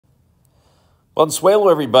Bonsuelo,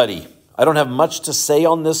 everybody. I don't have much to say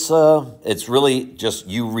on this. It's really just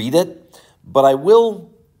you read it, but I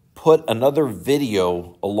will put another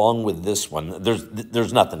video along with this one.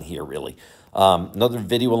 There's nothing here really. Another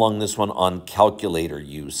video along this one on calculator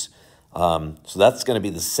use. So that's going to be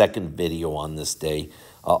the second video on this day.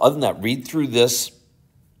 Other than that, read through this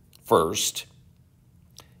first,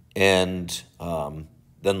 and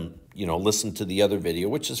then listen to the other video,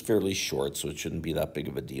 which is fairly short, so it shouldn't be that big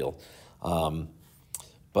of a deal.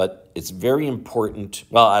 But it's very important.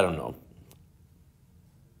 Well, I don't know.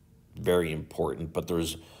 Very important, but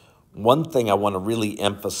there's one thing I want to really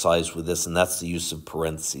emphasize with this, and that's the use of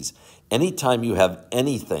parentheses. Anytime you have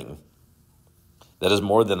anything that is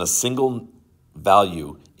more than a single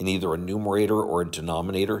value in either a numerator or a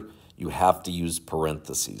denominator, you have to use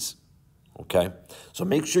parentheses, okay? So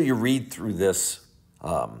make sure you read through this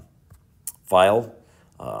file.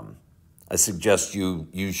 I suggest you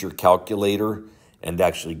use your calculator and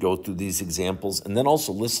actually go through these examples, and then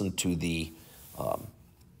also listen to the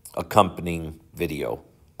accompanying video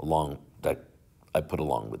that I put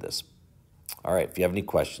along with this. All right, if you have any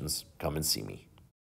questions, come and see me.